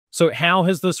So how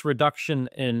has this reduction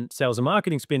in sales and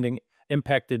marketing spending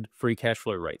impacted free cash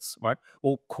flow rates, right?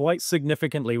 Well, quite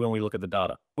significantly when we look at the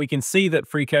data. We can see that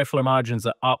free cash flow margins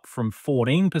are up from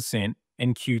 14%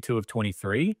 in Q2 of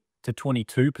 23 to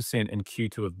 22% in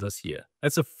Q2 of this year.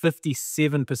 That's a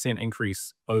 57%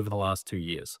 increase over the last 2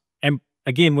 years. And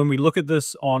again, when we look at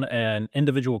this on an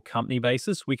individual company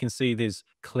basis, we can see there's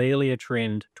clearly a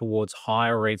trend towards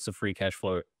higher rates of free cash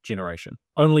flow generation.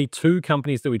 Only 2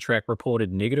 companies that we track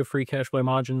reported negative free cash flow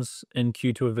margins in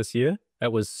Q2 of this year.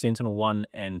 That was SentinelOne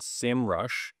and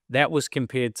Semrush. That was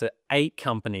compared to 8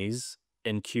 companies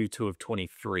in Q2 of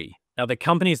 23. Now, the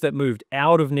companies that moved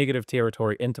out of negative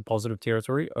territory into positive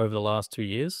territory over the last 2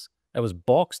 years, that was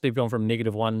Box. They've gone from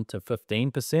 -1 to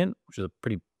 15%, which is a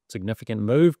pretty significant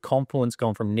move. Confluent's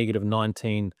gone from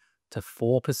 -19 to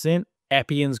 4%.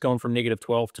 Appian's gone from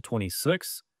 -12 to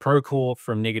 26. Procore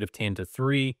from -10 to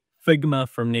 3. Figma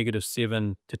from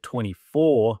 -7 to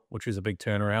 24, which is a big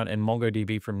turnaround, and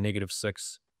MongoDB from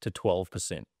 -6 to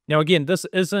 12%. Now, again, this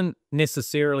isn't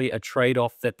necessarily a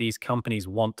trade-off that these companies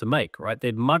want to make, right?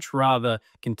 They'd much rather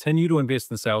continue to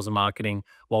invest in sales and marketing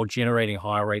while generating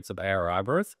higher rates of ARR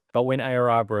growth. But when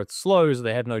ARR growth slows,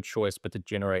 they have no choice but to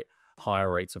generate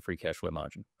higher rates of free cash flow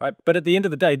margin, right? But at the end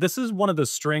of the day, this is one of the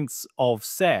strengths of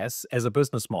SaaS as a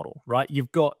business model, right?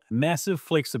 You've got massive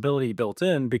flexibility built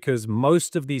in because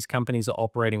most of these companies are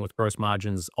operating with gross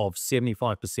margins of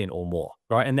 75% or more,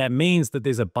 right? And that means that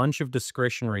there's a bunch of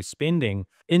discretionary spending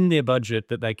in their budget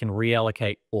that they can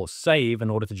reallocate or save in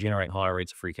order to generate higher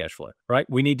rates of free cash flow, right?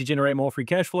 We need to generate more free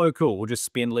cash flow. Cool. We'll just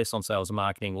spend less on sales and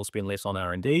marketing. We'll spend less on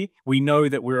R&D. We know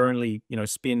that we're only,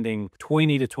 spending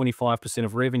 20 to 25%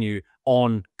 of revenue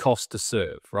on cost to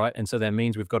serve, right? And so that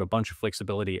means we've got a bunch of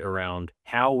flexibility around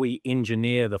how we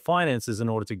engineer the finances in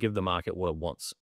order to give the market what it wants.